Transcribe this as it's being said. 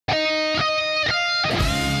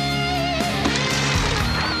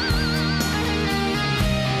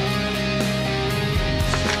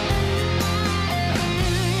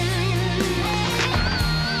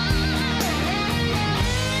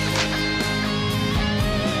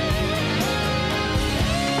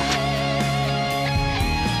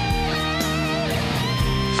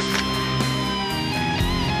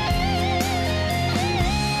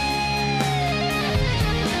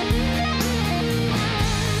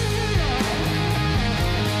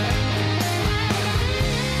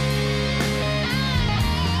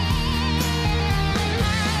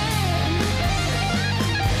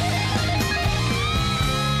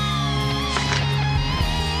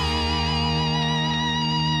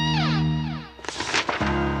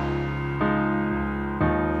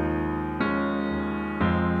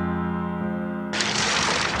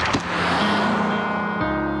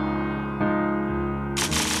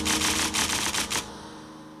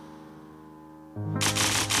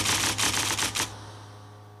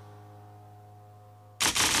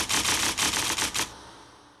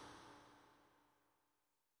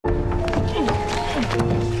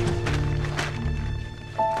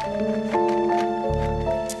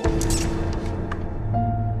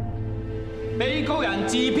被告人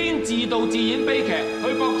自編自導自演悲劇，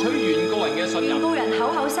去博取原告人嘅信任。原告人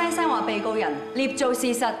口口聲聲話被告人捏造事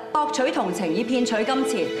實，博取同情以騙取金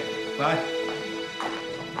錢。嚟，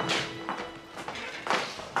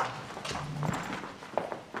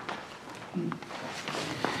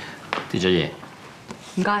跌咗嘢。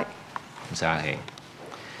唔該。唔使客氣。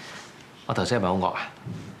我頭先係咪好惡啊？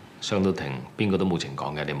上到庭，邊個都冇情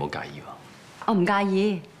講嘅，你唔好介意喎。我唔介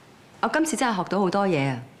意，我今次真係學到好多嘢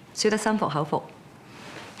啊！ 笑得心服口服，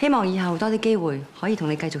希望以後多啲機會可以同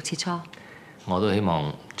你繼續切磋。我都希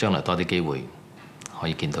望將來多啲機會可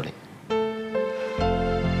以見到你。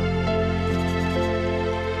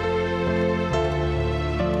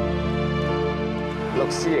律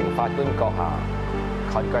師刑法官閣下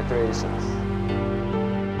 ，congratulations！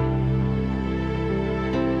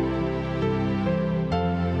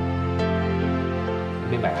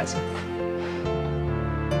 邊埋眼先？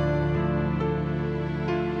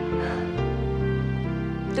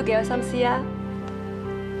 都幾有心思啊！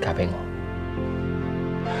嫁俾我。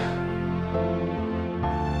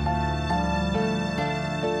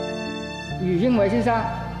余英偉先生，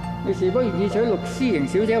你是否願意娶陸思瑩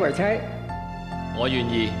小姐為妻？我願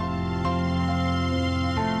意。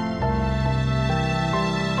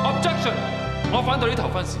Objection！ 我反對呢頭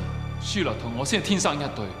婚事。舒娜同我先係天生一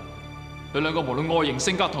對，你兩個無論外形、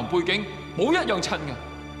性格同背景，冇一樣襯嘅，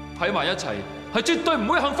睇埋一齊係絕對唔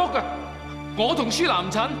會幸福嘅。 我同舒娜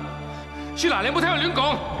唔襯，舒娜你有冇聽佢亂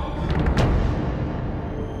講？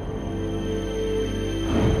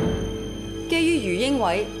基於余英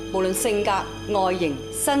偉無論性格、外形、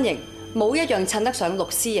身形，冇一樣襯得上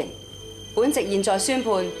陸思瑩。本席現在宣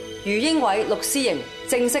判余英偉、陸思瑩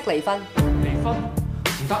正式離婚。離婚？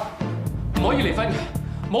唔得，唔可以離婚嘅，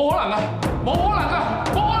冇可能啊！冇可能啊！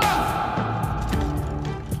冇可能！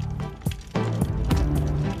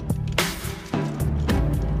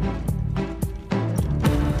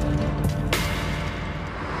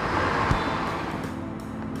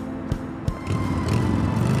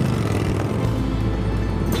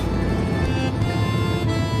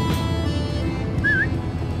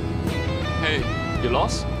 You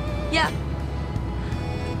lost? Yeah.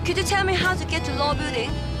 Could you tell me how to get to law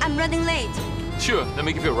building? I'm running late. Sure. Let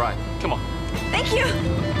me give you a ride. Come on. Thank you.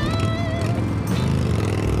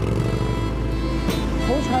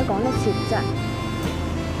 好彩趕得切啫。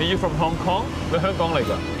Are you from Hong Kong? 你香港嚟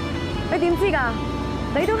㗎？你點知㗎？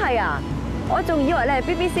你都係啊？我仲以為你係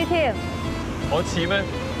BBC 添。我似咩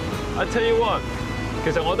 ？I tell you what，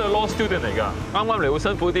 其實我都係 law student 嚟㗎，啱啱嚟會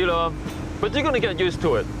辛苦啲咯。But you're gonna get used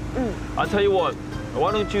to it. I tell you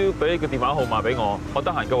what。Why don't you 俾個電話號碼俾我？我得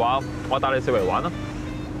閒嘅話，我帶你四圍玩啦。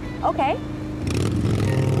OK。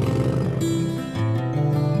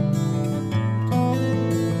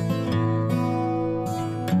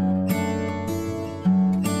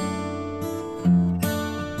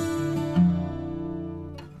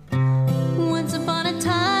Once upon a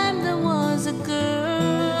time there was a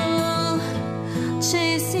girl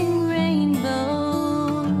chasing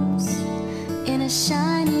rainbows in a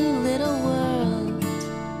shiny little world.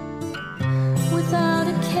 Without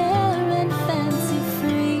a care and fancy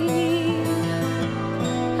free,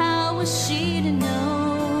 how was she to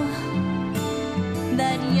know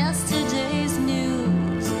that yesterday's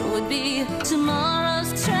news would be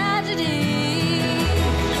tomorrow's tragedy?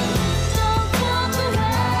 Don't walk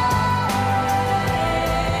away.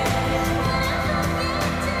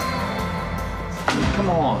 Come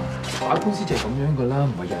on， 打官司就係咁樣噶啦，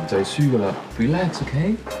唔係人就係輸噶啦。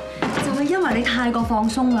Relax，OK？ 就係因為你太過放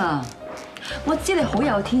鬆啦。 我知你好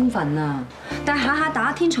有天分啊，但係下下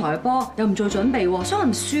打天才波又唔做準備喎，所以我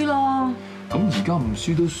咪輸咯。咁而家唔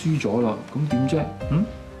輸都輸咗啦，咁點啫？嗯？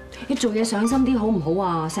你做嘢上心啲好唔好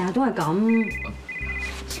啊？成日都係咁。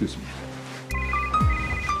Excuse me。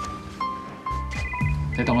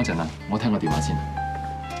你等我一陣啊，我聽個電話先。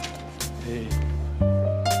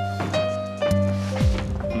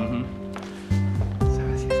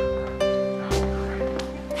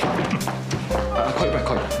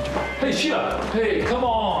Hey Sheila, hey, come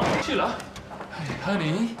on, Sheila. Hey,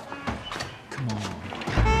 honey, come on.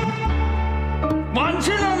 還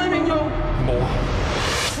錢啊，李明陽！冇啊，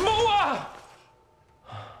冇啊！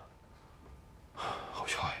好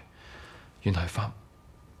彩，原來係花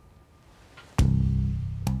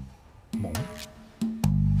冇。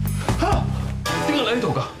嚇？點解你喺度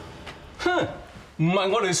㗎？哼，唔係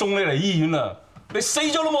我哋送你嚟醫院啊，你死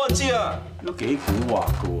咗都冇人知啊！都幾蠱惑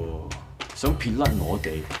㗎喎，想撇甩我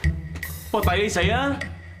哋。不過抵你死啊！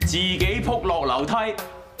自己撲落樓梯，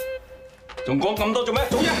仲講咁多做咩？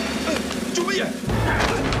做嘢？做乜嘢？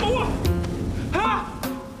冇啊！嚇！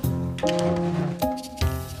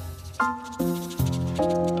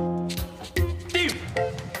掂！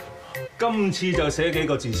今次就寫幾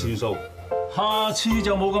個字算數，下次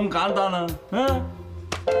就冇咁簡單啦。啊！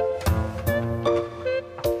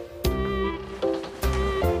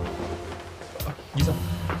醫生，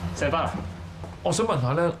醒返啦！我想問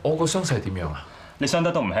下咧，我個傷勢點樣啊？你傷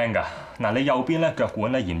得都唔輕㗎。嗱，你右邊咧腳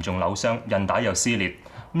管咧嚴重扭傷，韌帶又撕裂。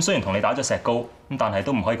咁雖然同你打咗石膏，咁但係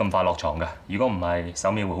都唔可以咁快落床㗎。如果唔係，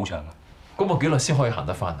手尾會好長㗎。咁我幾耐先可以行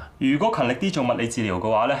得翻啊？如果勤力啲做物理治療嘅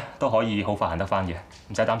話咧，都可以好快行得翻嘅，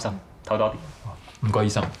唔使擔心，唞多啲。唔該，醫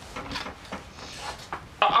生。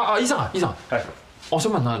醫生啊，醫生，係，我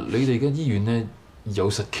想問下你哋嘅醫院咧有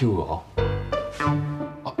實 Q 嘅嗬？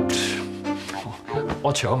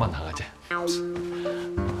我除咗問下嘅啫。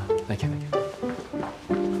Thank you。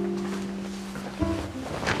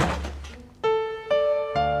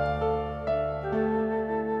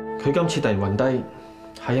佢今次突然暈低，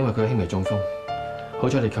係因為佢輕微中風。好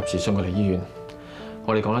彩你及時送佢嚟醫院。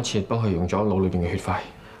我哋講一次，幫佢用咗腦裏邊嘅血塊，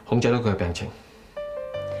控制到佢嘅病情。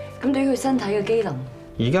咁對於佢身體嘅機能，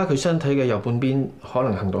而家佢身體嘅右半邊可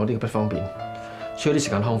能行動有啲不方便，需要啲時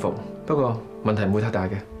間康復。不過問題唔會太大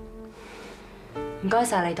嘅。唔該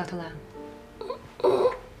晒你 Doctor 啦。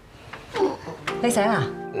你醒啦？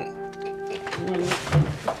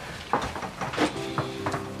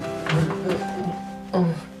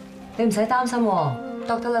你唔使擔心喎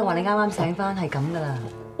 ，Doctor 咧話你啱啱醒翻係咁噶啦。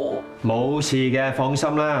冇事嘅，放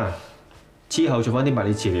心啦。之後做翻啲物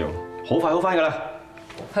理治療，好快好翻噶啦。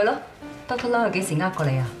係咯 ，Doctor 咧係幾時呃過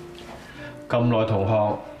你啊？咁耐同學，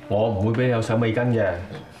我唔會俾你有手尾跟嘅。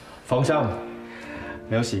放心，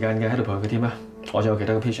你有時間嘅喺度陪佢添啦。我仲有其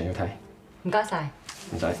他嘅 patient 要睇。唔該晒。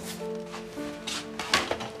唔使。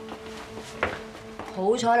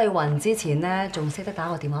好彩你暈之前咧，仲識得打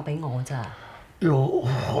個電話俾我咋。又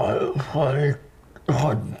係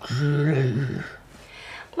恨住你。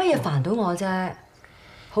乜嘢煩到我啫？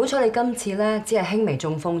好彩你今次咧只係輕微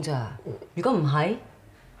中風咋。如果唔係，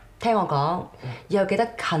聽我講，以後記得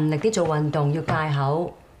勤力啲做運動，要戒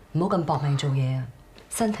口，唔好咁搏命做嘢啊！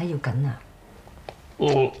身體要緊啊！我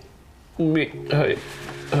咩係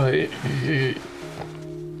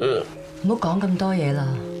唔好講咁多嘢啦。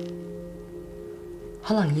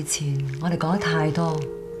可能以前我哋講得太多，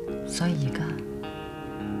所以而家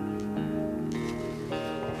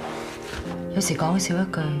有時講少一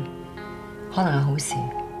句，可能係好事。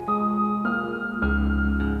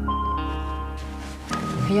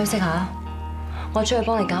你休息下，我出去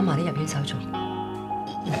幫你搞埋啲入院手續。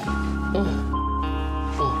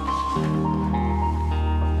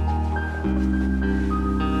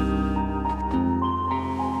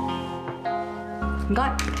唔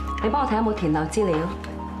該，你幫我睇下有冇填漏資料。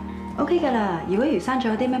OK 㗎啦，如果余生仲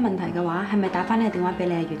有啲咩問題嘅話，係咪打翻呢個電話俾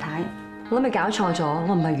你啊，余太？我諗你搞錯咗，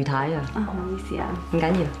我唔係余太啊。啊，唔好意思啊。唔緊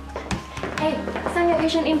要。誒，新嘅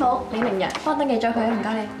patient info， 李明陽，幫登記咗佢啊，唔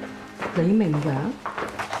該你。李明陽？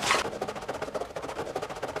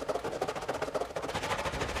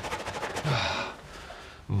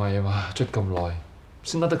唔係啊嘛，捽咁耐，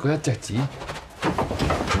先得佢一隻字。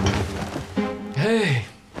唉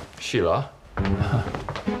 ，Sheila，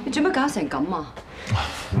 你做乜搞成咁啊？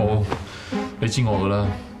冇，你知我噶啦，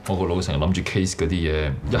我個腦成日諗住 case 嗰啲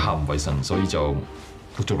嘢，一下唔為神，所以就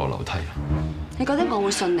碌咗落樓梯。你覺得我會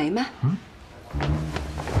信你咩？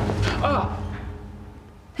啊！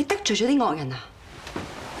你得罪咗啲惡人啊？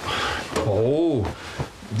好，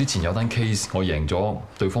之前有單 case 我贏咗，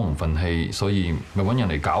對方唔忿氣，所以咪揾人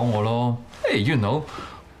嚟搞我咯。you know，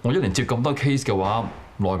 我一年接咁多 case 嘅話，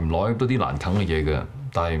耐唔耐都啲難啃嘅嘢嘅，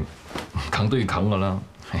但係啃都要啃噶啦。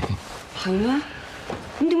係咩？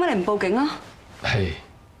咁點解你唔報警啊？係，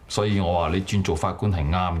所以我話你轉做法官係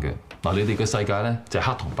啱嘅。嗱，你哋嘅世界咧就係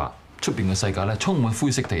黑同白，出邊嘅世界咧充滿灰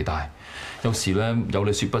色地帶。有時咧有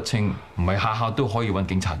理説不清，唔係下下都可以揾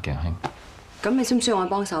警察嘅。咁你需唔需要我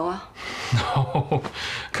幫手啊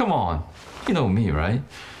 ？Come on， you know me right？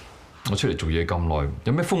 我出嚟做嘢咁耐，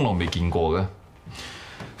有咩風浪未見過嘅？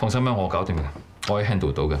放心啦，我搞掂嘅，我可以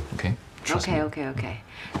handle 到嘅。OK。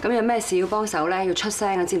咁有咩事要幫手咧？要出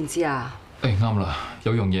聲啊，知唔知啊？誒啱啦，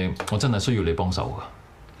有樣嘢我真係需要你幫手㗎。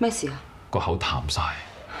咩事啊？個口淡晒。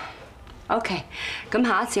OK， 咁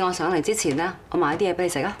下一次我上嚟之前咧，我買啲嘢俾你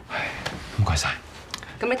食啊。唔該晒。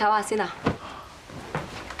咁你唞下先啊。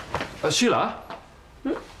Sheila。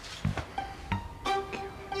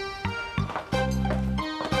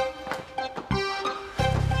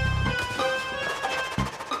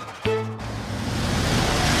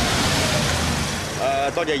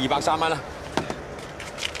多謝230蚊啦。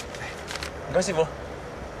唔該，師傅。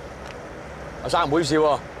阿生唔好意思喎，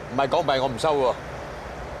唔係港幣我唔收喎。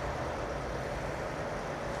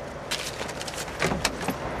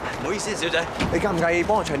唔好意思，小姐，你介唔介意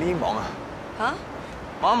幫我唱啲英鎊啊？嚇？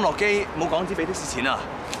我啱落機冇港紙俾的士錢啊！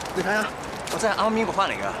你睇下，我真係啱英國翻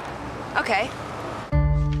嚟㗎。OK。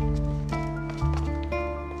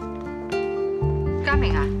嘉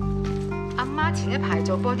明啊，阿媽前一排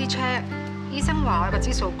做 body check， 醫生話我個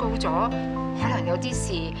指數高咗，可能有啲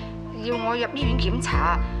事要我入醫院檢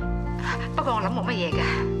查。不過我諗冇乜嘢嘅。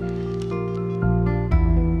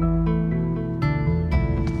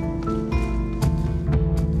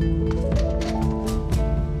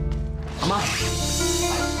阿媽，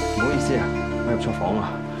唔好意思啊，我入錯房啊。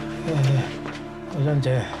阿珍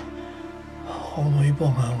姐，可唔可以幫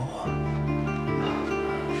下我啊？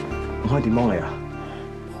我可以點幫你啊？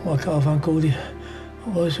幫我校翻高啲，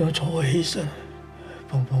我想坐起身，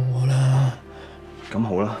幫幫我啦。咁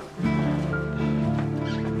好啦。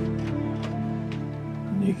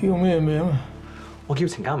你叫咩名啊？我叫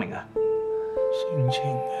程家明啊。姓程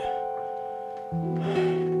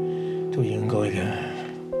嘅，都應該嘅。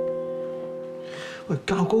喂，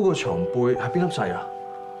較高個床背係邊粒掣啊？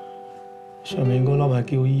上面嗰粒係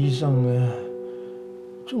叫醫生嘅，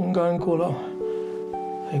中間嗰粒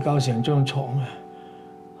係校成張床嘅，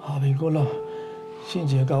下邊嗰粒先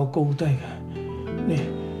至係較高低嘅。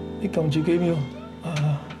你撳住幾秒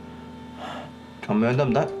啊？咁樣得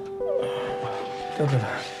唔得？得㗎啦。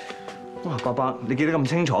哇，伯伯，你記得咁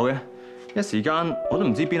清楚嘅，一時間我都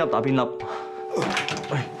唔知邊粒打邊粒。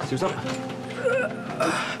喂，小心！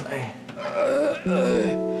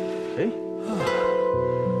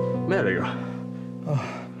咩嚟㗎？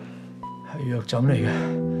係藥枕嚟嘅。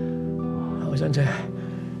後生仔，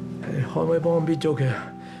可唔可以幫我搣咗佢啊？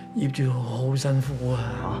醃住好辛苦啊！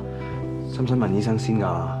使唔使問醫生先㗎？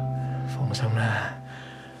放心啦，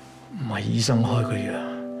唔係醫生開嘅藥。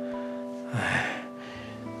唉，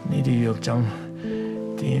呢啲藥針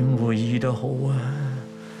點會醫得好啊？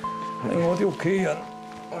係我啲屋企人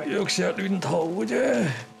藥石亂投嘅啫。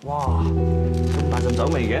哇，咁大陣酒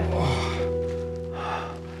味嘅？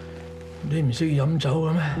你唔識飲酒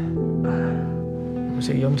嘅咩？唔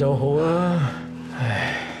識飲酒好啊！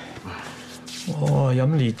唉，我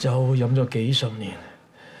飲烈酒飲咗幾十年，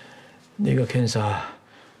呢個 cancer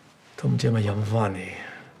都唔知係咪飲翻嚟。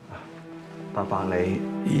伯伯你，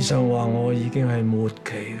醫生話我已經係末期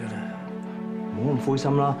㗎啦。唔好咁灰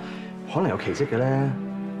心啦，可能有奇蹟嘅咧。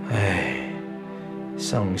唉，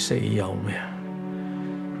生死有命，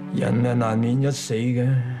人係難免一死嘅。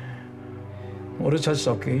我都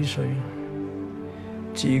70幾歲，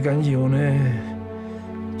至緊要呢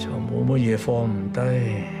就冇乜嘢放唔低。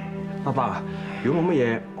伯伯啊，如果冇乜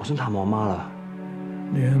嘢，我想探我阿媽啦。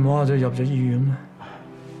你阿媽就入咗醫院啦。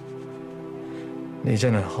你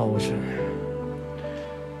真係孝順。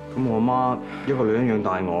咁我阿媽一個女人養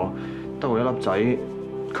大我，得我一粒仔，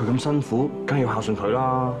佢咁辛苦，梗係要孝順佢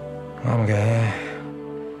啦。啱嘅，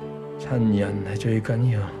親人係最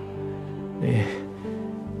緊要。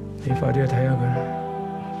你快啲去睇下佢啦。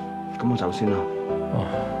咁我走先啦。哦。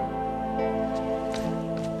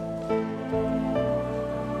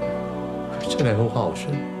佢真係好孝順，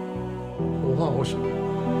好孝順。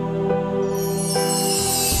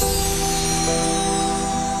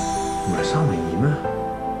唔係302咩？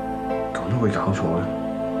咁都會搞錯嘅。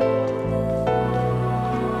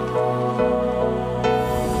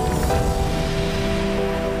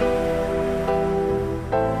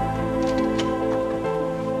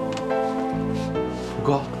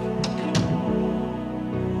哥，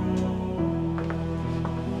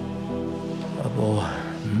阿寶啊，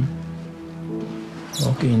我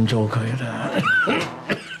見咗佢啦。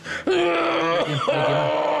你點啊，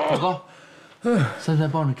哥哥？使唔使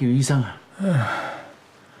幫你叫醫生啊？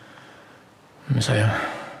唔使啊，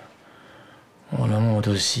我諗我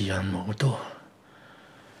都時日無多。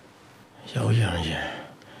有樣嘢，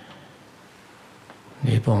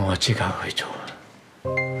你幫我即刻去做。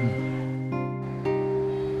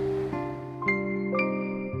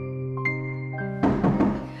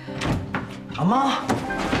阿媽，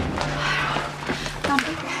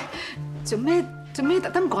做咩特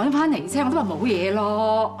登趕翻嚟啫？我都話冇嘢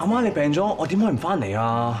咯。阿媽你病咗，我點可以唔翻嚟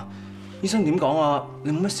啊？醫生點講啊？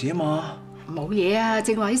你冇乜事啊嘛？冇嘢啊，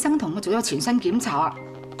正話醫生同我做咗全身檢查，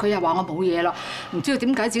佢又話我冇嘢啦。唔知道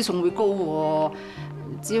點解指數會高喎？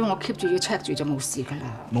只要我 keep 住要 check 住就冇事噶啦。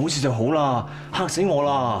冇事就好啦，嚇死我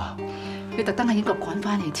啦！你特登喺英國趕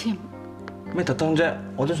翻嚟添？咩特登啫？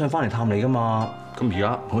我都想翻嚟探你噶嘛。咁而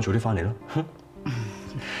家我早啲翻嚟咯。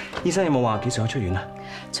醫生有冇話幾時可以出院啊？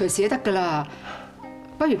隨時都得噶啦。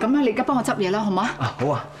不如咁樣，你而家幫我執嘢啦，好唔好啊？啊，好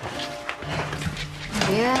啊。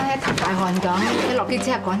你啊，一頭大汗咁，一落機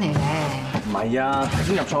即刻趕嚟咧。唔係啊，頭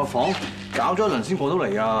先入錯房，搞咗一輪先過到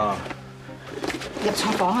嚟啊。入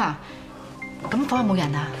錯房啊？咁房有冇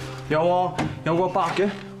人啊？有啊，有個伯嘅，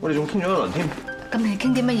我哋仲傾咗一輪添。咁你傾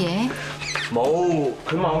啲乜嘢？冇，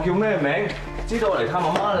佢問我叫咩名，知道我嚟探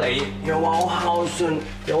我媽你，又話我孝順，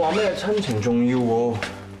又話咩親情重要喎。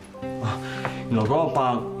原來嗰個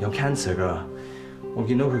伯有 cancer 㗎，我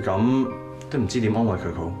見到佢咁，都唔知點安慰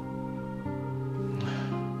佢好。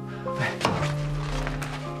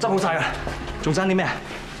執好晒啦，仲爭啲咩啊？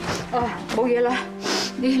哦，冇嘢啦，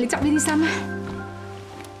你執呢啲衫啦。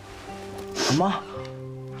阿媽，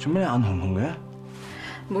做咩眼紅紅嘅？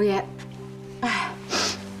冇嘢，唉，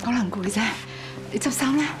可能攰啫。你執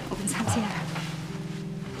衫啦，我換衫先啊。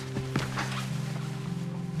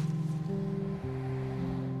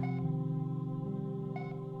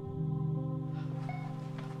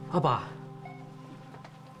阿爸，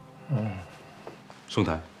宋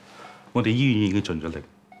太，我哋醫院已經盡咗力，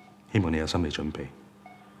希望你有心理準備。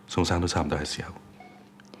宋生都差唔多係時候。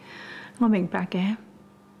我明白嘅，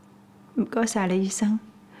唔該晒你醫生，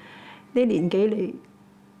呢年幾嚟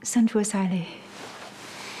辛苦晒你。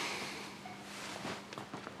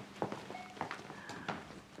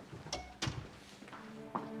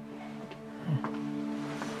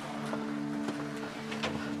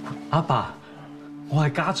阿爸，我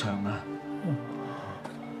係家祥啊。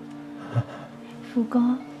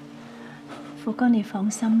富哥你放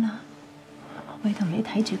心啦，我會同你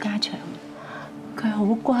睇住家祥，佢好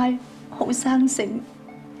乖，好生性，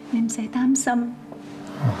你唔使擔心。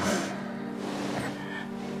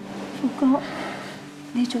富哥，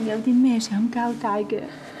你仲有啲咩想交代嘅？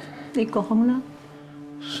你講啦。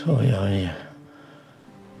所有嘢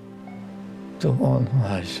都安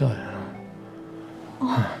排晒啦。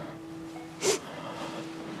哦，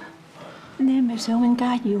你係咪想揾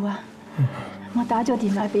家耀啊？我打咗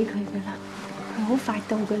電話俾佢噶啦，佢好快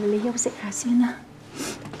到噶啦，你休息下先啦。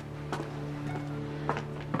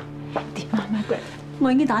點啊，Margaret？我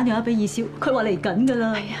已經打電話俾二少，佢話嚟緊噶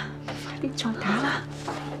啦。係啊，快啲再打啦。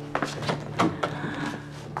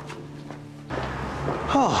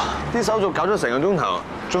啲手續搞咗成個鐘頭，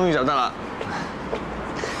終於就得啦。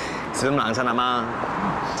小心冷親啊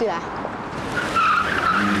媽。知啦。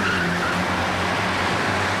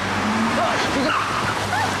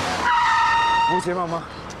冇事啊，媽媽。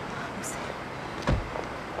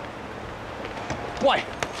喂，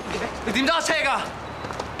你點揸車㗎？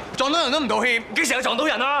撞到人都唔道歉，幾時有撞到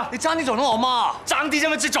人啊？你爭啲撞到我媽，爭啲啫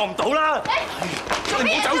嘛，即係撞唔到啦。你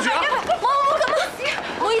唔好走住啊！我咁啊，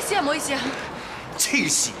唔好意思啊，唔好意思啊。黐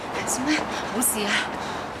線！做咩？冇事啊。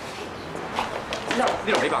呢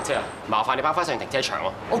度俾白車啊！麻煩你泊翻上停車場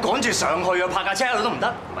咯。我趕住上去啊，泊架車喺度都唔得。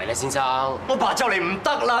唔係咧，先生。我爸就嚟唔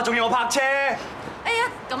得啦，仲要我泊車。哎呀，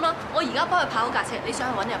咁啦，我而家幫佢跑好架車，你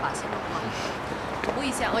上去揾你阿爸先。唔好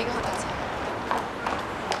意思啊，我而家開架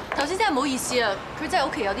車。頭先真係唔好意思啊，佢真係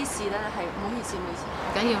屋企有啲事咧，係唔好意思，唔好意思。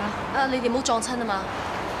唔緊要啦。你哋唔好撞親啊嘛。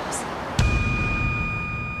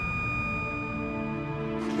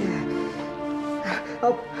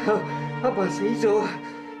阿爸死咗，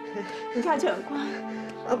家祥乖。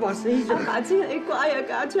阿爸死咗，阿爸知你乖啊，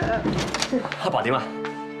家祥。阿爸點啊？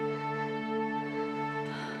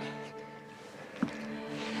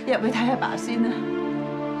入去睇阿爸先啦。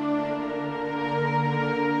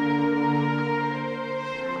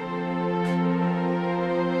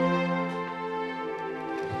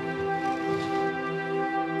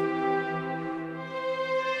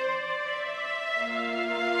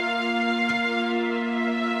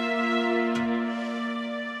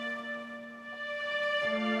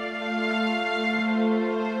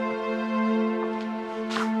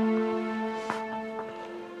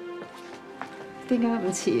點解咁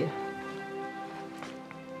遲啊？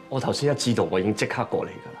我頭先一知道，我已經即刻過嚟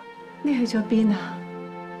㗎啦。你去咗邊啊？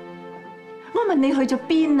我問你去咗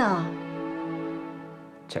邊啊？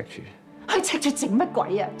赤柱。去赤柱整乜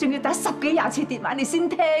鬼啊？仲要打10幾20次電話你先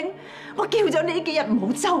聽。我叫咗你呢幾日唔好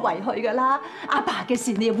周圍去㗎啦。阿爸嘅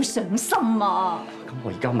事你又會上心啊？咁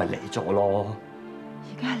我而家咪嚟咗咯。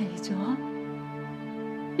而家嚟咗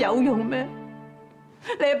有用咩？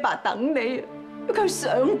你阿爸等你，佢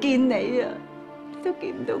想見你啊！都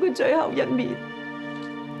見唔到佢最後一面。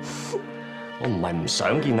我唔係唔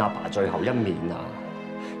想見阿爸最後一面啊！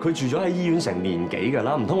佢住咗喺醫院成年幾㗎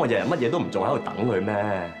啦，唔通我日日乜嘢都唔做喺度等佢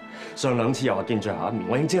咩？上2次又話見最後一面，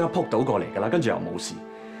我已經即刻撲到過嚟㗎啦，跟住又冇事。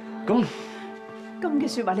咁嘅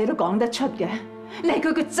説話你都講得出嘅？你係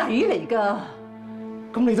佢個仔嚟㗎。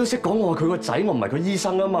咁你都識講我係佢個仔，我唔係佢醫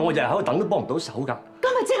生啊嘛，我日日喺度等都幫唔到手㗎。咁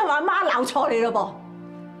咪即係話阿媽鬧錯你咯噃？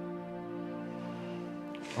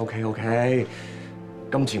 OK，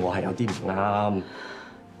 今次我係有啲唔啱。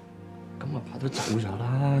咁阿爸都走咗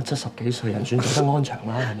啦，70幾歲人算走得安詳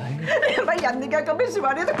啦，係咪？你係咪人嚟㗎？咁嘅説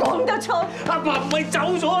話你都講得出？阿爸唔係走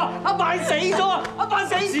咗啊，阿爸係死咗啊，阿爸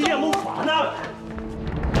死咗！有冇煩啊？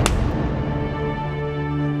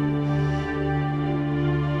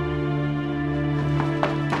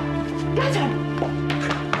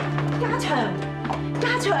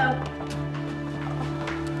家祥，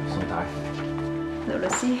宋太，劉律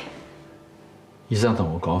師，醫生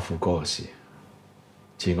同我講富哥嘅事，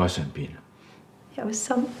節哀順變。有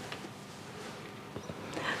心，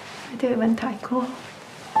快啲去揾大哥。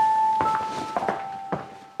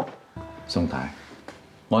宋太，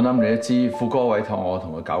我諗你都知富哥委託我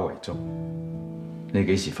同佢搞遺囑，你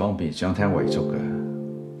幾時方便想聽遺囑嘅，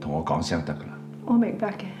同我講聲得㗎啦。我明白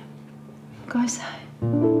嘅，唔該晒。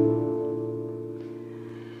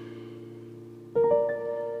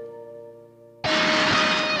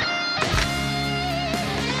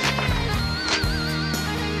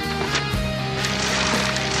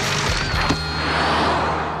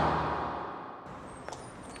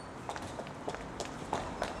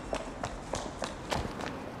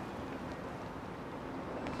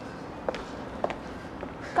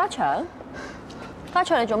家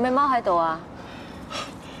祥，你做咩踎喺度啊？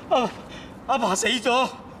阿爸死咗，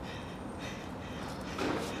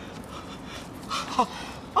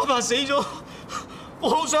阿爸死咗，我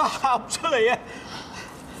好想喊出嚟啊！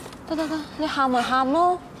得，你喊咪喊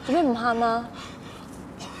咯，做咩唔喊啊？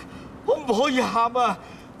我唔可以喊啊！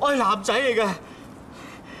我係男仔嚟㗎，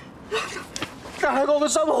但係我個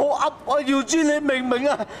心好噏，我耀珠，你明唔明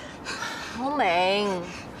啊？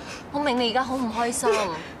我明你而家好唔開心。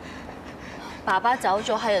爸爸走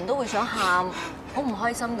咗，係人都會想喊，好唔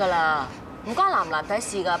開心噶啦。唔關男唔男仔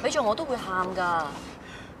事㗎，俾咗我都會喊㗎。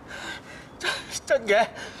真嘅？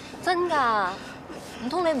真㗎？唔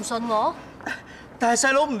通你唔信我？但係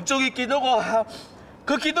細佬唔中意見到我喊，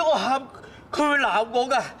佢見到我喊，佢會鬧我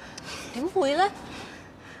㗎。點會咧？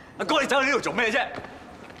阿哥，你走去呢度做咩啫？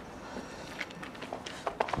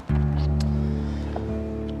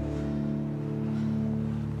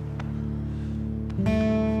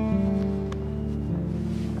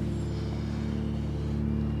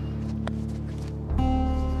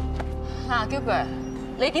嗱 ，Gilbert，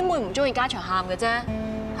 你點會唔中意家祥喊嘅啫？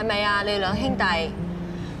係咪啊？你哋兩兄弟，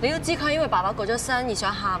你都知佢係因為爸爸過咗身而想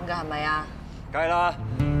喊㗎，係咪啊？梗係啦。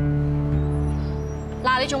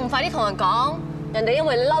嗱，你仲唔快啲同人講？人哋因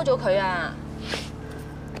為你嬲咗佢啊！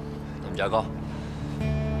對唔住阿哥，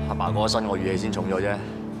阿爸過咗身，我語氣先重咗啫。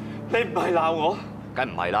你唔係鬧我？梗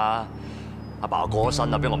唔係啦，阿爸過咗身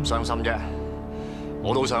啦，邊個唔傷心啫？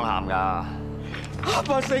我都想喊㗎。阿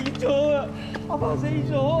爸死咗啊！阿爸死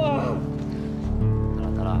咗啊！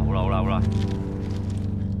得啦，好啦。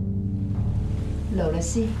盧律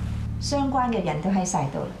師，相關嘅人都喺晒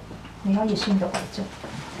度啦，你可以宣讀遺囑。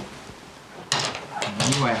呢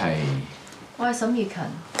位係？我係沈月勤，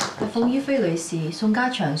係鳳於飛女士、宋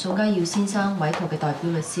家祥、宋家耀先生委託嘅代表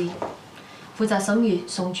律師，負責審閱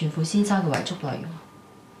宋全富先生嘅遺囑內容。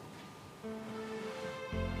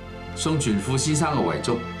宋全富先生嘅遺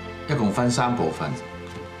囑一共分3部分，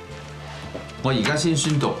我而家先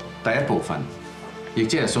宣讀第1部分，亦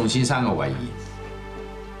即係宋先生嘅遺言。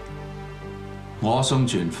我宋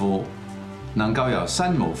全富能夠由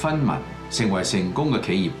身無分文成為成功嘅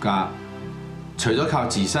企業家，除咗靠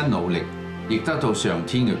自身努力，亦得到上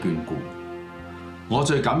天嘅眷顧。我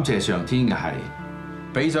最感謝上天嘅係，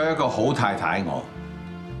俾咗一個好太太我。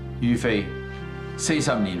於非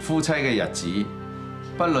40年夫妻嘅日子，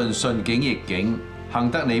不論順境逆境，幸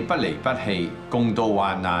得你不離不棄，共度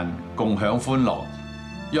患難，共享歡樂。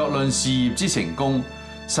若論事業之成功，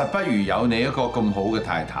實不如有你一個咁好嘅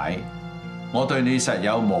太太。我對你實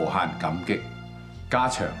有無限感激。家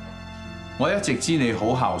祥，我一直知你好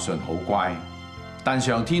孝順好乖，但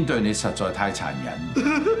上天對你實在太殘忍。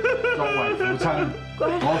作為父親，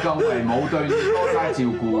我更為冇對你多加照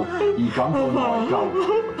顧而感到內疚。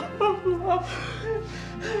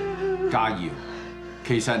家耀，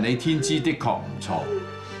其實你天資的確唔錯，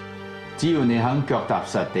只要你肯腳踏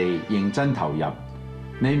實地、認真投入，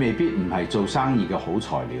你未必唔係做生意嘅好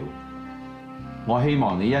材料。我希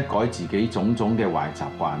望你一改自己種種嘅壞習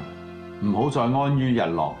慣，唔好再安於日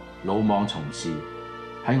落、魯莽從事。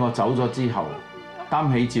喺我走咗之後，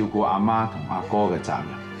擔起照顧阿媽同阿哥嘅責任。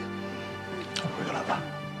會㗎啦，爸。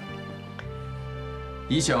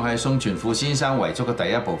以上係宋全富先生遺囑嘅第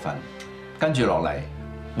1部分，跟住落嚟，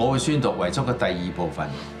我會宣讀遺囑嘅第2部分，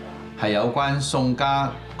係有關宋家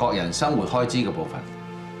各人生活開支嘅部分。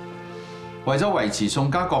為咗維持宋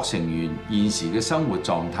家各成員現時嘅生活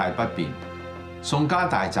狀態不變，宋家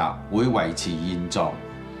大宅會維持現狀，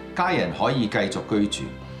家人可以繼續居住，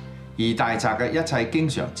而大宅嘅一切經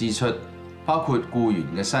常支出，包括僱員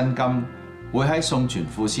嘅薪金，會喺宋全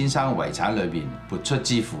富先生遺產裏邊撥出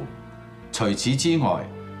支付。除此之外，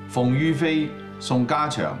鳳於飛、宋家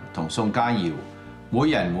祥同宋家耀每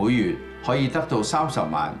人每月可以得到30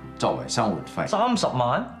萬作為生活費。30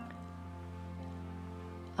萬？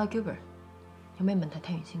阿 Gilbert， 有咩問題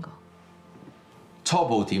聽完先講。初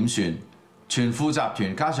步點算，全富集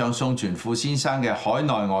團加上宋全富先生嘅海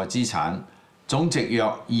內外資產總值約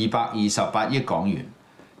228億港元。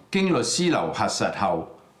經律師樓核實後，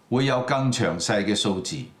會有更詳細嘅數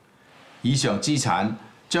字。以上資產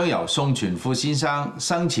將由宋全富先生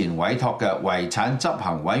生前委託嘅遺產執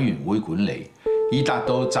行委員會管理，以達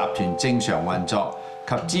到集團正常運作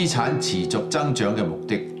及資產持續增長嘅目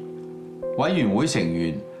的。委員會成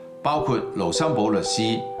員包括盧森堡律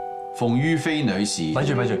師、鳳於飛女士。咪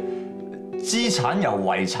住，資產由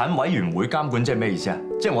遺產委員會監管，即係咩意思啊？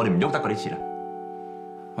即係我哋唔喐得嗰啲錢啊？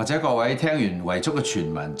或者各位聽完遺囑嘅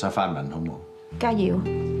全文再發問好冇？家耀，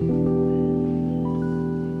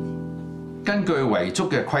根據遺囑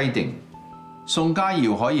嘅規定，宋家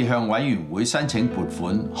耀可以向委員會申請撥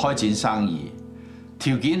款開展生意，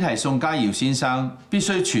條件係宋家耀先生必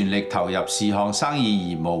須全力投入是項生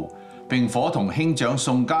意業務，並夥同兄長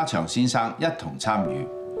宋家祥先生一同參與。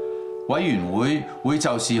委員會會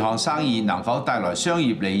就是項生意能否帶來商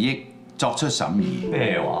業利益作出審議。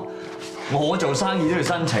咩話？我做生意都要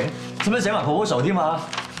申請，使唔使寫埋 proposal 添啊？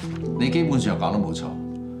你基本上講得冇錯。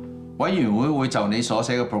委員會會就你所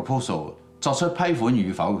寫嘅 proposal 作出批款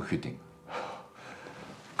與否嘅決定。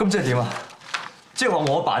咁即係點啊？即係話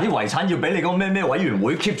我阿爸啲遺產要俾你嗰個咩委員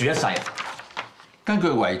會 keep 住一世啊？根據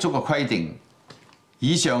遺囑嘅規定，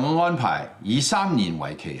以上嘅安排以3年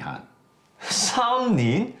為期限。3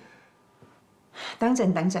年？等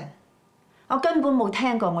陣，我根本冇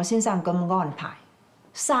聽過我先生咁安排。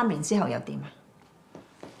3年之後又點啊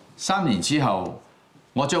？3年之後，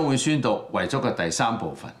我將會宣讀遺囑嘅第3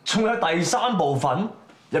部分。仲有第3部分？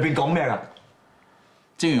入邊講咩㗎？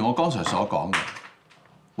正如我剛才所講嘅，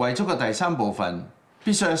遺囑嘅第3部分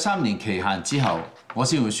必須喺3年期限之後，我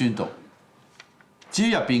先會宣讀。至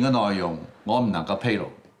於入邊嘅內容，我唔能夠披露。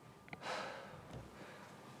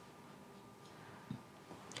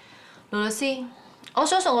盧律師，我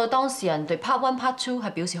相信我哋當事人對 Part 1、Part 2係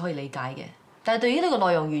表示可以理解嘅，但係對於呢個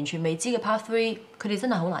內容完全未知嘅 Part 3，佢哋真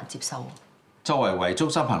係好難接受。作為遺囑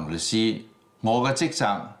執行律師，我嘅職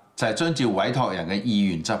責就係遵照委託人嘅意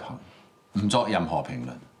願執行，唔作任何評論。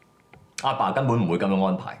阿爸根本唔會咁樣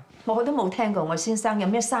安排。我都冇聽過我先生有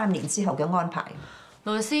咩3年之後嘅安排。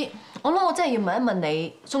盧律師，我諗我真係要問一問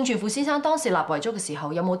你，宋全富先生當時立遺囑嘅時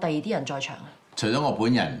候，有冇第二啲人在場啊？除咗我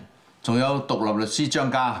本人，仲有獨立律師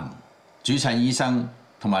張家恒、主診醫生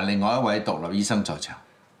同埋另外一位獨立醫生在場。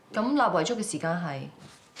咁立遺囑嘅時間係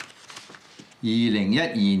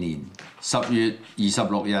2012年10月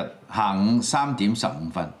26日下午3點15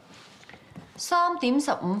分。3點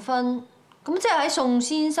15分，咁即係喺宋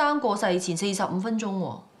先生過世前45分鐘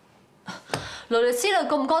喎。盧律師，你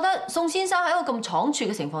覺唔覺得宋先生喺一個咁倉促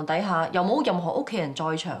嘅情況底下，又冇任何屋企人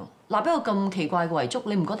在場，立一個咁奇怪嘅遺囑，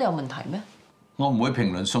你唔覺得有問題咩？我唔會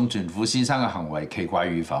評論宋全富先生嘅行為奇怪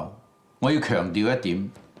與否。我要強調一點，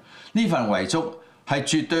呢份遺囑係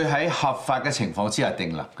絕對喺合法嘅情況之下訂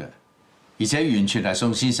立嘅，而且完全係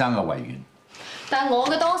宋先生嘅遺願。但係我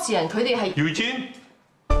嘅當事人佢哋係姚千，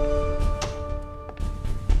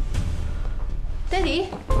爹哋。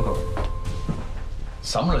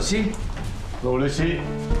沈律師，盧律師，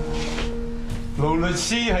盧律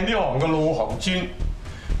師係呢行嘅老行尊，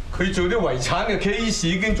佢做啲遺產嘅 case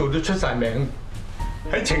已經做到出晒名，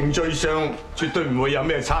喺程序上絕對唔會有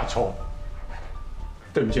咩差錯。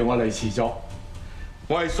對唔住，我嚟遲咗。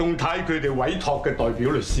我係宋太佢哋委託嘅代表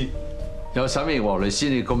律師。有沈奕和律師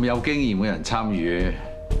你咁有經驗嘅人參與，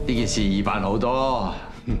呢件事易辦好多。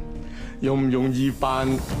容唔容易辦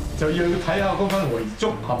就要睇下嗰份遺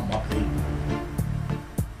囑合唔合理。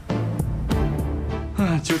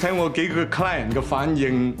照睇我幾個 client 嘅反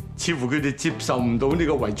應，似乎佢哋接受唔到呢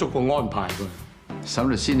個遺囑嘅安排喎。沈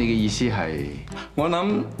律師，你嘅意思係？我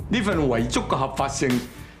諗呢份遺囑嘅合法性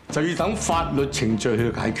就要等法律程序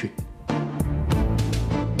去解決。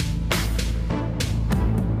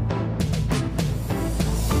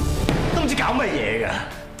都唔知搞乜嘢㗎。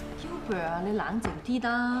Gilbert，你冷靜啲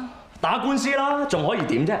啦。打官司啦，仲可以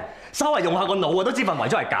點啫？稍為用下個腦啊，都知份遺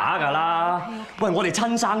囑係假㗎啦。喂，我哋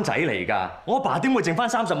親生仔嚟㗎，我阿爸點會剩翻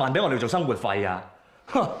30萬俾我哋做生活費啊？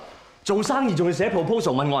做生意仲要寫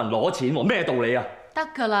proposal 問我人攞錢喎，咩道理啊？得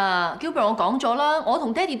㗎啦 ，Gilbert， 我講咗啦，我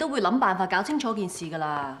同爹哋都會諗辦法搞清楚件事㗎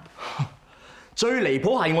啦。最離譜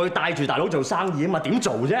係我要帶住大佬做生意啊嘛，點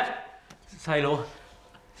做啫？細佬，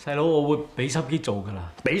細佬，我會俾心機做㗎啦。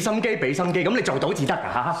俾心機，咁你做到至得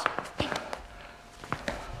㗎嚇！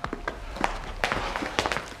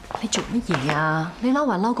你做乜嘢啊？你嬲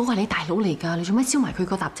還嬲，嗰個係你大佬嚟㗎，你做咩燒埋佢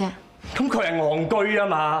個搭啫？咁佢係戇居啊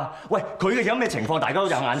嘛！喂，佢嘅有咩情況，大家都有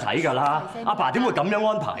眼睇㗎啦。阿爸點會咁樣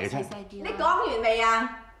安排嘅啫？你講完未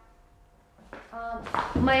啊？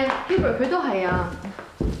唔係啊 ，Hubert 佢都係啊。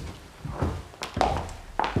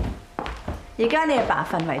而家你阿爸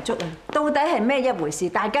份遺囑啊，到底係咩一回事？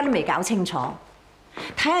大家都未搞清楚。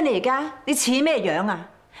睇下你而家，你似咩樣啊？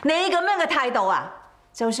你咁樣嘅態度啊，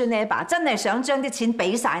就算你阿爸真係想將啲錢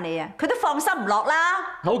俾晒你啊，佢都放心唔落啦。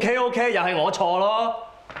OK， 又係我錯咯。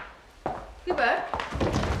Hubert，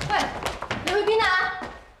 喂，你去邊啊？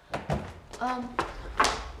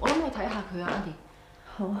我諗去睇下佢啊 ，Andy。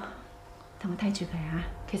好啊，同我睇住佢嚇。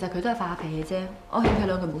其實佢都係發下脾氣啫，我勸佢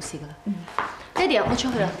兩句冇事㗎啦。爹哋啊，我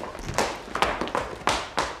出去啦。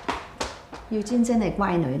耀珍真係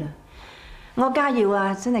乖女啦，我家耀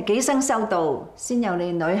啊真係幾生修道，先有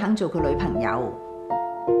你女肯做佢女朋友。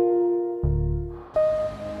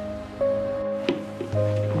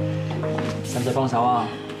使唔使幫手啊？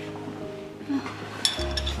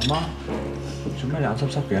阿媽，做咩眼濕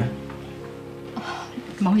濕嘅？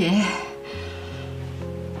冇嘢，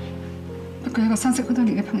不過一個相識好多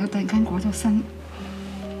年嘅朋友突然間過咗身，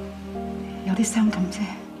有啲傷感啫。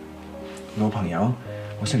老朋友，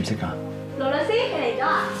我識唔識㗎？羅律師，你嚟咗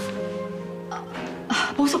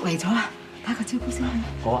啊？寶叔嚟咗啦，打個招呼先。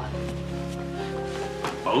好啊。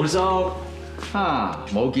寶叔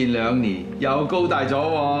冇見2年，又高大咗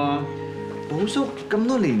喎。寶叔咁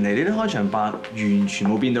多年嚟，你啲開場白完全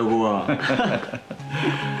冇變到㗎喎。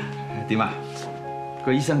點啊？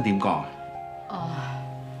個醫生點講？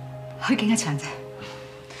虛驚一場啫。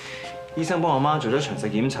醫生幫我媽做咗詳細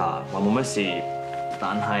檢查，話冇乜事，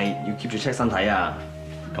但係要 keep 住 check 身體啊。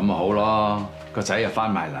咁咪好咯，個仔又翻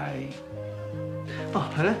埋嚟。啊，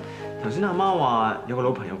係咧，頭先阿媽話有個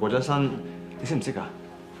老朋友過咗身，你識唔識㗎？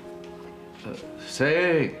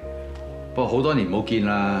識，不過好多年冇見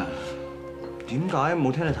啦。點解冇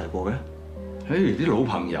聽你提過嘅？啲老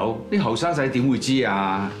朋友，啲後生仔點會知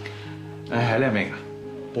啊？係咧，明啊，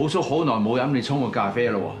寶叔好耐冇飲你沖個咖啡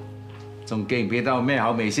咯喎，仲記唔記得我咩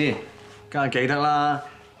口味先？梗係記得啦，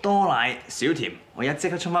多奶少甜，我即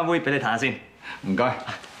刻沖翻杯俾你嘆下先。唔該。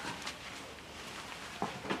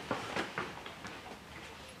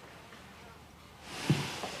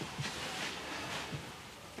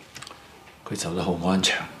佢走得好安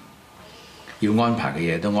詳，要安排嘅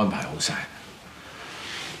嘢都安排好晒。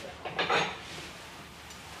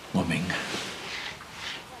我明嘅，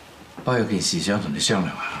不過有件事想同你商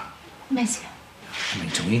量下。咩事啊？明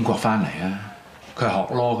從英國翻嚟啊，佢係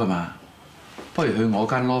學 law 噶嘛，不如去我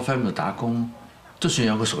間 law firm 度打工，都算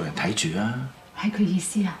有個熟人睇住啊。係佢意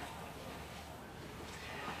思啊？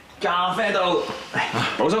咖啡到，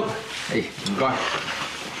寶叔，唔該。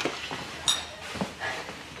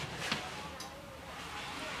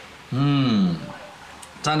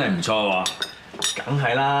真係唔錯喎。梗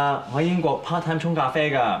係啦，我喺英國 part time 沖咖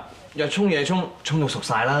啡㗎，日沖夜沖，沖到熟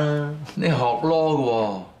晒啦。你學 law 嘅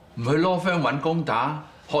喎，唔去 law firm 揾工打，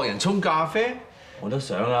學人沖咖啡？我都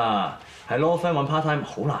想啊，喺 law firm 揾 part time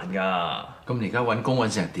好難㗎。咁你而家揾工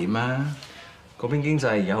揾成點啊？嗰邊經濟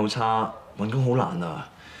而家好差，揾工好難啊。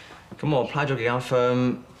咁我 apply 咗幾間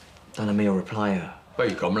firm， 但係未有 reply 啊。不如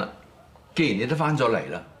咁啦，既然你都翻咗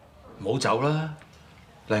嚟啦，唔好走啦，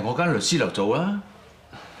嚟我間律師樓做啦。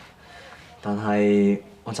但係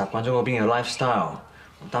我習慣咗嗰邊嘅 lifestyle，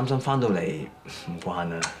 擔心翻到嚟唔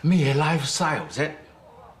慣啊。咩 lifestyle 啫？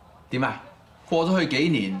點啊？過咗去幾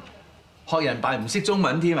年，學人扮唔識中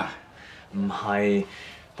文添啊？唔係，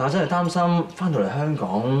但我真係擔心翻到嚟香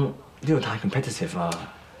港呢度太 competitive 啊。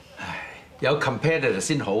唉，有 competitive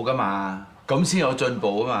先好噶嘛，咁先有進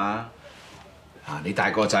步啊嘛。你大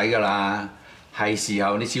個仔噶啦，係時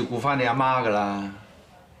候你照顧翻你阿媽噶啦。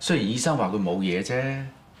雖然醫生話佢冇嘢啫，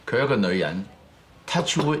佢一個女人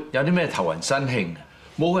touch wood 有啲咩頭暈身㷫，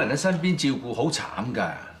冇人喺身邊照顧好慘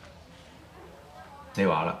㗎。你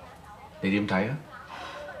話啦，你點睇啊？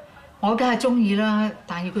我梗係中意啦，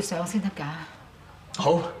但要佢上先得㗎。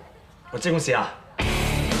好，我即管試下。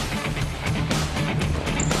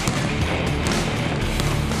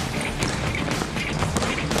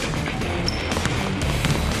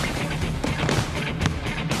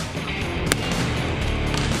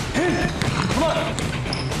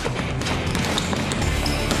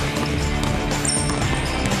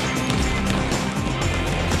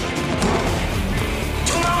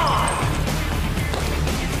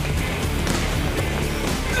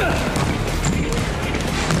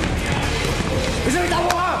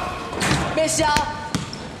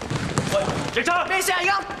警察，咩事啊而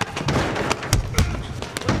家？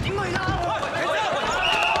點會啦？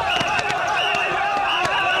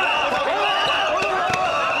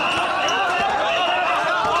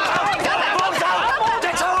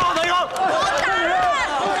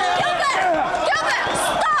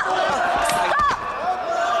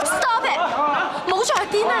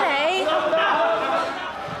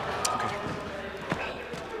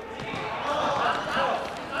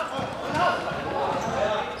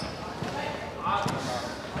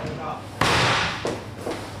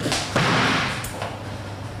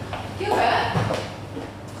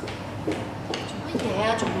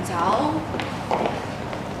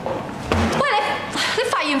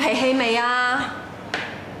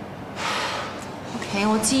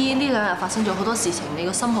我知呢2日發生咗好多事情，你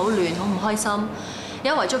個心好亂，好唔開心。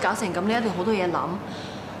因為遺囑搞成咁，你一定好多嘢諗。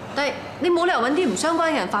但係你冇理由揾啲唔相關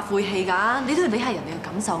嘅人發晦氣㗎，你都要理下人哋嘅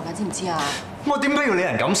感受㗎，知唔知啊？我點解要理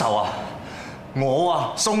人感受啊？我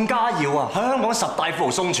啊，宋家耀啊，喺香港10大富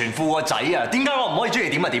豪宋全富個仔啊，點解我唔可以中意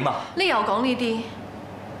點就點啊？你又講呢啲？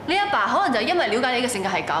你阿爸可能就係因為了解你嘅性格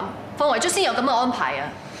係咁，放遺囑先有咁嘅安排啊！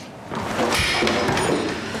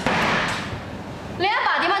你阿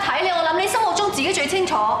爸點樣睇你？我諗你心目中自己最清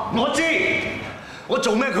楚。我知，我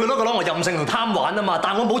做咩佢都覺得我任性同貪玩啊嘛，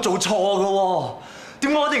但我冇做錯㗎喎。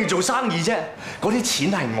點解我一定要做生意啫？嗰啲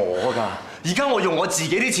錢係我㗎，而家我用我自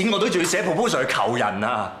己啲錢，我都仲要寫 proposal 去求人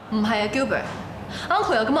啊！唔係啊 ，Gilbert， 啱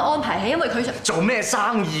佢有咁嘅安排係因為佢做咩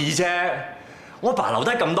生意啫？我爸留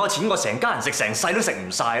低咁多錢，我成家人食成世都食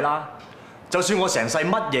唔晒啦。就算我成世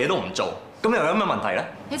乜嘢都唔做，咁又有咩問題咧？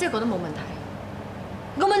你真係覺得冇問題？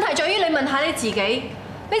個問題在於你問下你自己，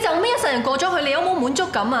你就咁一世人過咗去，你有冇滿足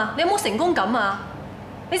感啊？你有冇成功感啊？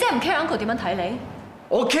你真係唔 care uncle 點樣睇你？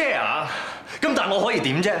我 care 啊！咁但係我可以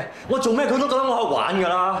點啫？我做咩佢都覺得我係玩㗎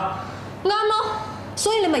啦。啱咯，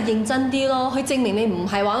所以你咪認真啲咯，去證明你唔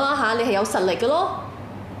係玩玩下，你係有實力嘅咯，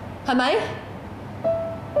係咪？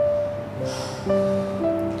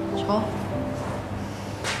坐。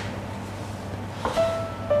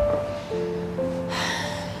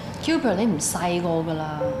Gilbert， 你唔細個㗎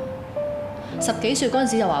啦，10幾歲嗰陣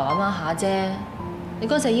時就話玩玩下啫。你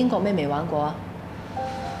嗰陣喺英國咩未玩過啊？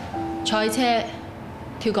賽車、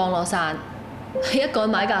跳降落傘，一個人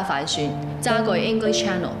買架帆船，揸過去 English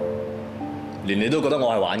Channel。連你都覺得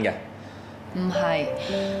我係玩嘅？唔係，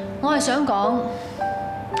我係想講，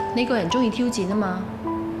你個人中意挑戰啊嘛。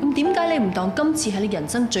咁點解你唔當今次係你人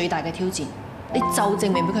生最大嘅挑戰？你就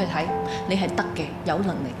證明俾佢睇，你係得嘅，有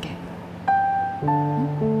能力嘅。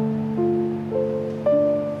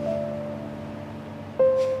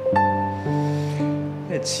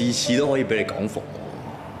次次都可以俾你講服我，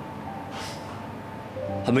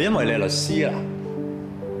係咪因為你係律師啊？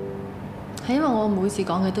係因為我每次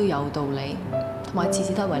講嘅都有道理，同埋次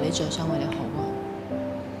次都係為你着想，為你好啊！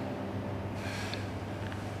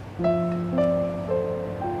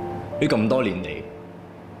呢咁多年嚟，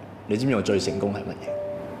你知唔知我最成功係乜嘢？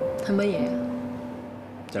係乜嘢啊？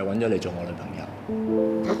就係揾咗你做我女朋友。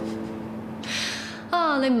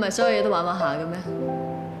啊！你唔係所有嘢都玩玩下嘅咩？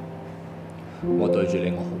我對住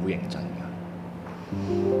你，我好認真㗎。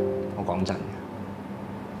我講真嘅。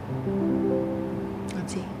我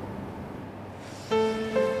知。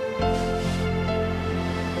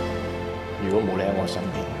如果冇你喺我身邊，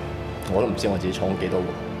我都唔知我自己闖咗幾多禍。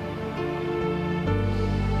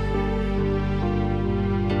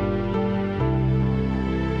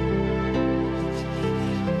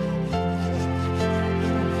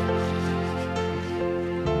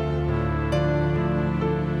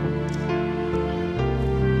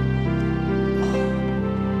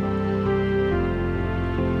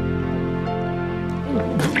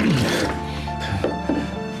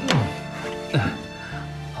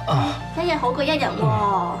一日好過一日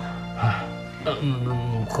喎。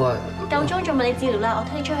唔該。夠鐘做物理治療啦，我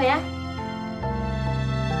推你出去啊！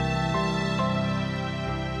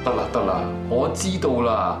得啦得啦，我知道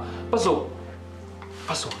啦。不熟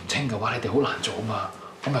唔清嘅話，你哋好難做嘛。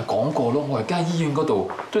我咪講過咯，我而家喺醫院嗰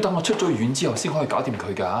度，都等我出咗院之後先可以搞掂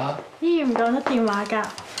佢㗎。醫院唔講得電話㗎。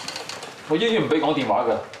我醫院唔俾講電話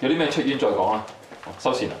㗎，有啲咩出院再講啦。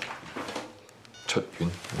收線啦。出院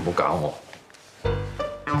唔好搞我。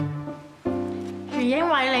余英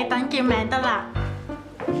偉，你等叫名得啦。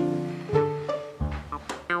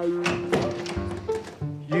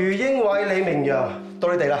余英偉、李明陽，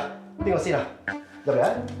到你哋啦，邊個先啊？入嚟啊！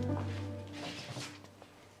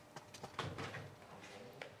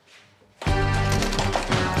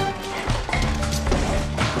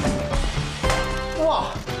哇！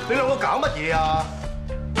你兩個搞乜嘢啊？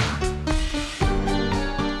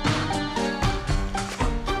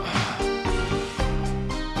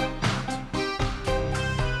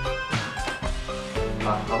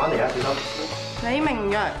慢慢嚟啊，小心。李明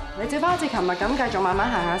若，你照翻好似琴日咁繼續慢慢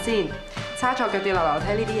行下先，差錯腳跌落樓梯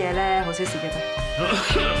呢啲嘢咧，好小事嘅啫。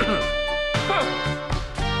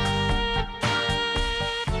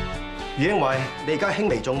余英偉，你而家輕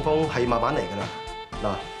微中風，係慢慢嚟㗎啦。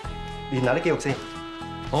嗱，練下啲肌肉先。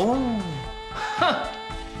哦，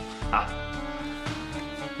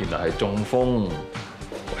原來係中風。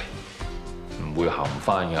喂，唔會行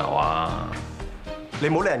翻㗎係嘛？你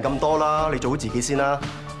唔好理人咁多啦，你做好自己先啦。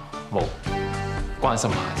冇，關心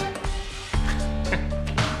下啫。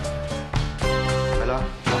係啦，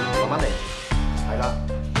慢慢嚟。係啦，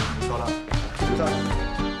唔錯啦，小心，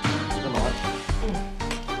慢慢。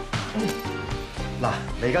嗱，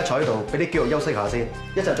你而家坐喺度，俾啲肌肉休息下先，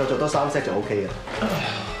一陣再做多3 set 就 OK 嘅。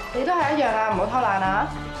你都係一樣啊，唔好偷懶啊！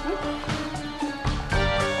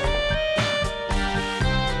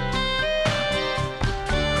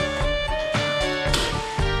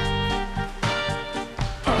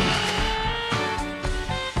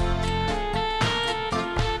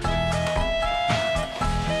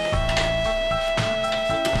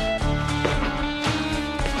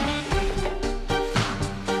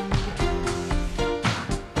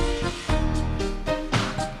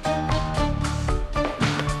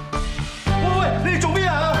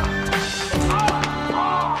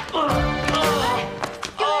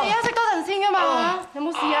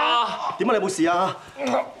點解你冇事啊？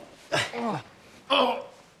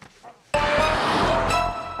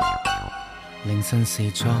凌晨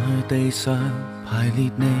時在地上排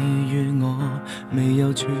列你與我，未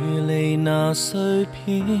有處理那碎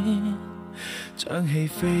片，將戲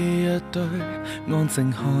飛一堆，安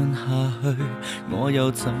靜看下去，我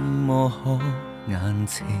又怎麼可眼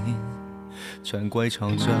前？長櫃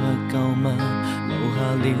藏着舊物，留下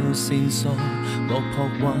了線索，落魄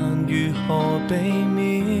還如何避免？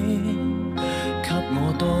給我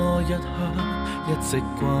多一刻，一直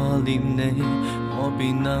掛念你，我便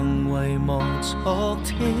能遺忘昨天。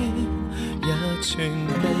一串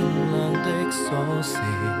冰冷的鎖匙，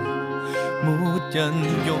沒人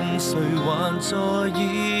用，誰還在意？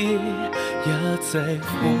一隻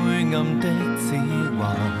灰暗的指環，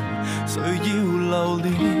誰要留戀？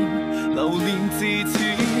留戀至此，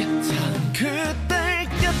殘缺的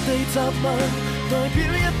一地雜物，代表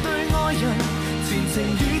一對愛人，前情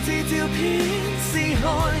與自照片撕開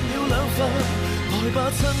了兩份，來吧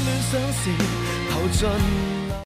趁戀相時投盡。